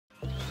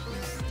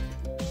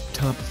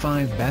Top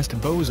 5 Best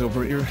Bose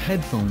Over-Ear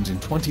Headphones in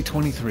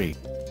 2023.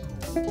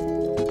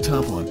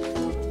 Top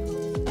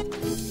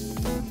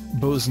 1.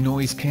 Bose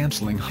Noise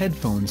Cancelling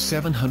Headphones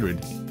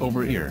 700,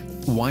 Over-Ear,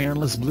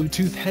 Wireless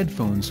Bluetooth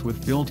Headphones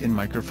with built-in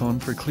microphone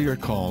for clear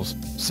calls,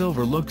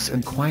 Silver Looks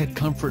and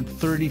QuietComfort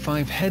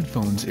 35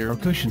 Headphones Air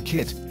Cushion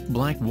Kit,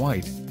 Black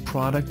White,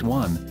 Product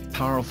 1,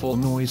 Powerful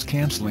Noise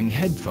Cancelling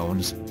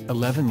Headphones,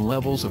 11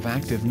 levels of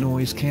active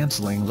noise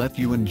cancelling let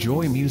you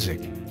enjoy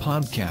music,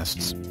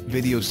 podcasts,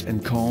 videos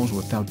and calls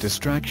without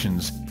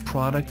distractions,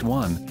 Product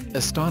 1,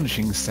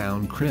 Astonishing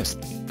Sound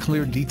Crisp,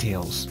 Clear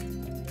Details.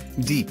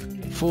 Deep,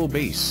 full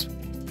bass.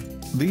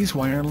 These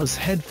wireless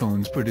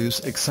headphones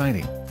produce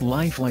exciting,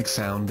 lifelike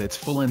sound that's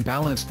full and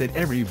balanced at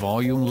every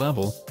volume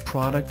level.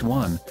 Product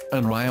 1,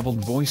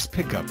 Unrivaled Voice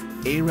Pickup.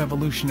 A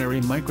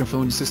revolutionary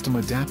microphone system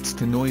adapts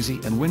to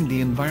noisy and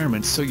windy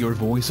environments so your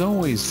voice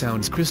always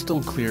sounds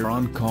crystal clear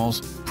on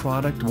calls.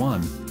 Product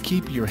 1,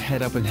 Keep your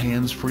head up and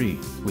hands free,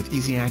 with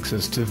easy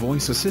access to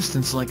voice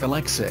assistants like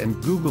Alexa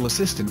and Google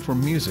Assistant for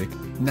music,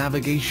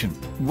 navigation,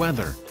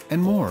 weather,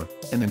 and more.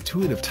 An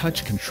intuitive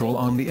touch control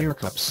on the ear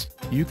cups.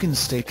 You can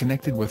stay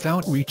connected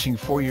without reaching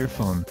for your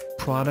phone.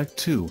 Product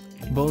 2,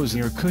 Bose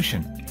Ear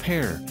Cushion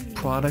Pair.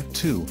 Product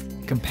 2,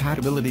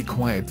 Compatibility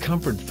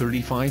QuietComfort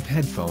 35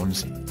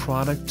 Headphones.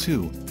 Product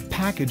 2,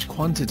 Package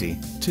Quantity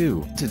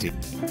 2.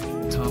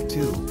 Top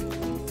 2.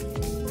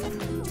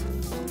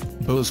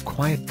 Bose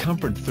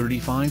QuietComfort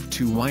 35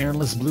 2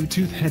 Wireless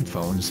Bluetooth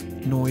Headphones,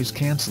 Noise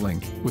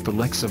Cancelling, with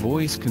Alexa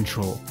Voice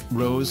Control,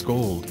 Rose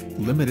Gold,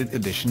 Limited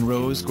Edition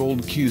Rose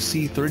Gold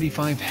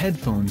QC35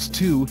 Headphones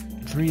 2,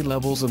 3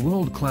 levels of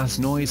world-class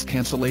noise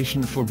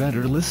cancellation for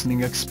better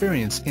listening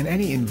experience in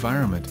any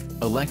environment,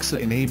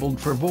 Alexa-enabled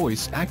for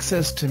voice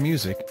access to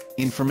music,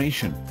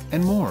 information,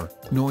 and more,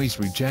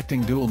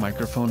 noise-rejecting dual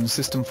microphone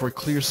system for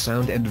clear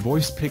sound and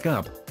voice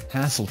pickup,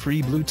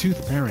 hassle-free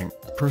Bluetooth pairing,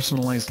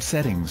 personalized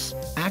settings,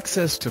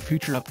 access to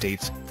future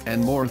updates,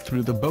 and more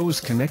through the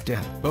Bose Connect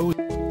app. Bose.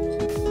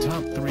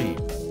 Top 3.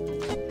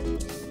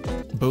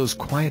 Bose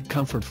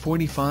QuietComfort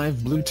 45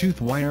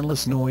 Bluetooth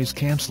Wireless Noise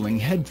Cancelling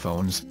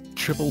Headphones,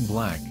 Triple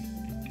Black.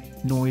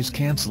 Noise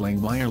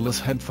Cancelling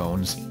Wireless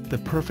Headphones, the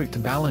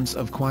perfect balance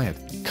of quiet,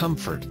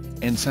 comfort,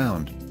 and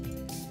sound.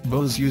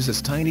 Bose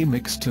uses tiny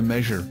mix to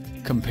measure,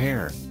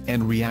 compare,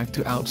 and react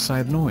to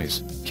outside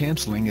noise,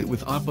 cancelling it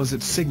with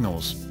opposite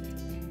signals.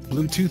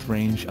 Bluetooth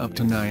range up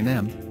to 9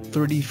 m,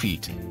 30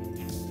 feet.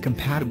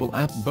 Compatible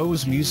app.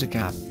 Bose Music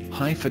app,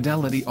 high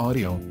fidelity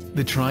audio.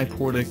 The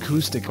tri-port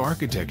acoustic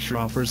architecture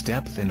offers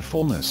depth and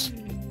fullness.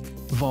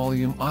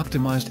 Volume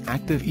optimized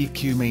active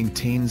EQ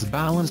maintains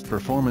balanced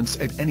performance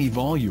at any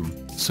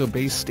volume, so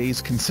bass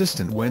stays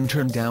consistent when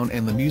turned down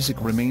and the music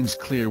remains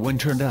clear when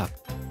turned up.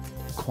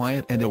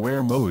 Quiet and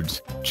aware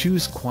modes.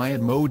 Choose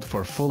quiet mode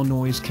for full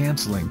noise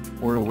cancelling,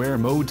 or aware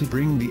mode to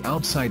bring the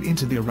outside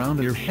into the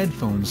around-ear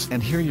headphones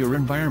and hear your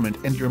environment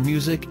and your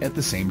music at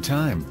the same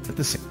time.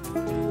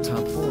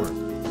 Top 4.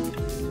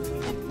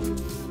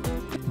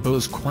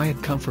 Bose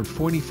QuietComfort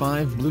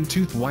 45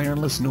 Bluetooth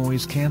Wireless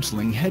Noise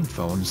Cancelling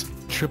Headphones,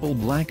 Triple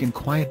Black and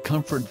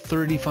QuietComfort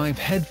 35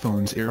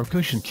 Headphones Air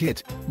Cushion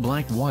Kit,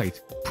 Black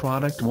White.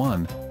 Product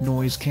 1,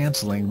 Noise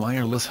Cancelling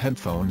Wireless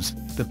Headphones,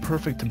 the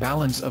perfect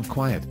balance of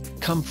quiet,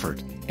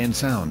 comfort, and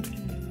sound.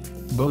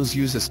 Bose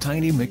uses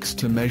tiny mix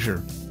to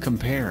measure,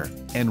 compare,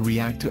 and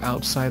react to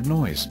outside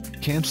noise,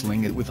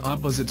 cancelling it with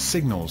opposite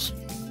signals.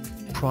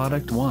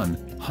 Product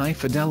 1, High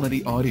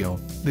Fidelity Audio.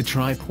 The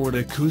tri-port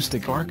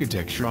acoustic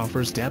architecture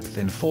offers depth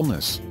and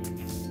fullness.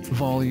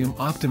 Volume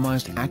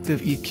optimized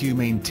active EQ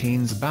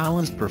maintains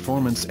balanced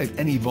performance at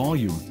any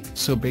volume,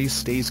 so bass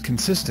stays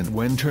consistent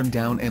when turned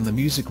down and the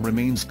music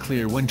remains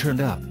clear when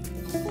turned up.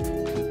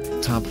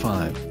 Top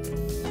 5.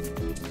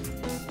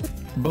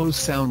 Bose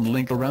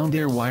SoundLink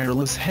Around-Ear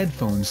Wireless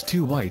Headphones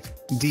 2 White,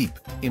 Deep,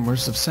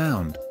 Immersive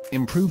Sound,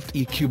 Improved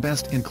EQ.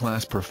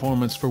 Best-in-class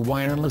performance for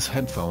wireless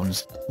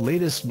headphones,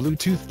 latest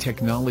Bluetooth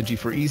technology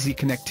for easy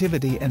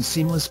connectivity and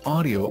seamless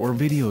audio or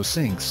video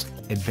syncs,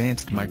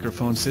 advanced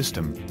microphone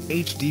system,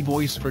 HD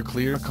voice for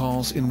clear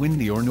calls in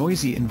windy or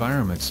noisy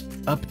environments,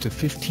 up to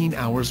 15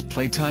 hours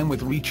playtime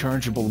with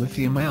rechargeable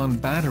lithium-ion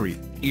battery,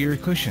 ear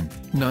cushion,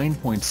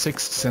 9.6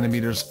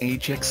 cm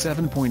HX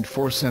 7.4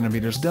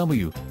 cm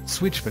W,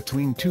 switch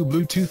between 2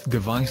 Bluetooth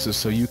devices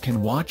so you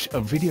can watch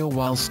a video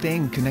while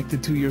staying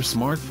connected to your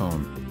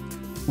smartphone.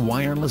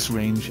 Wireless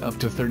range up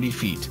to 30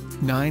 feet,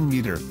 9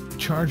 meter,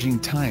 charging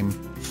time,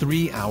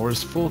 3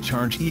 hours full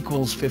charge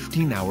equals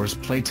 15 hours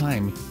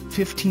playtime,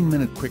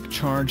 15-minute quick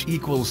charge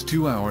equals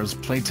 2 hours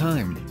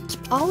playtime.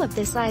 All of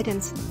these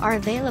items are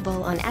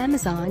available on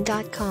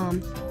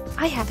Amazon.com.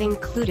 I have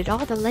included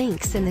all the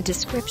links in the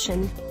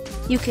description.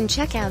 You can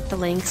check out the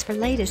links for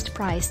latest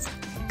price.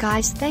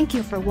 Guys, thank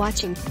you for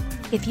watching.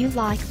 If you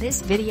like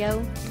this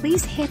video,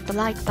 please hit the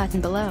like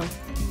button below.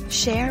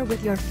 Share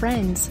with your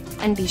friends,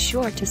 and be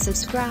sure to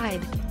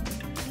subscribe.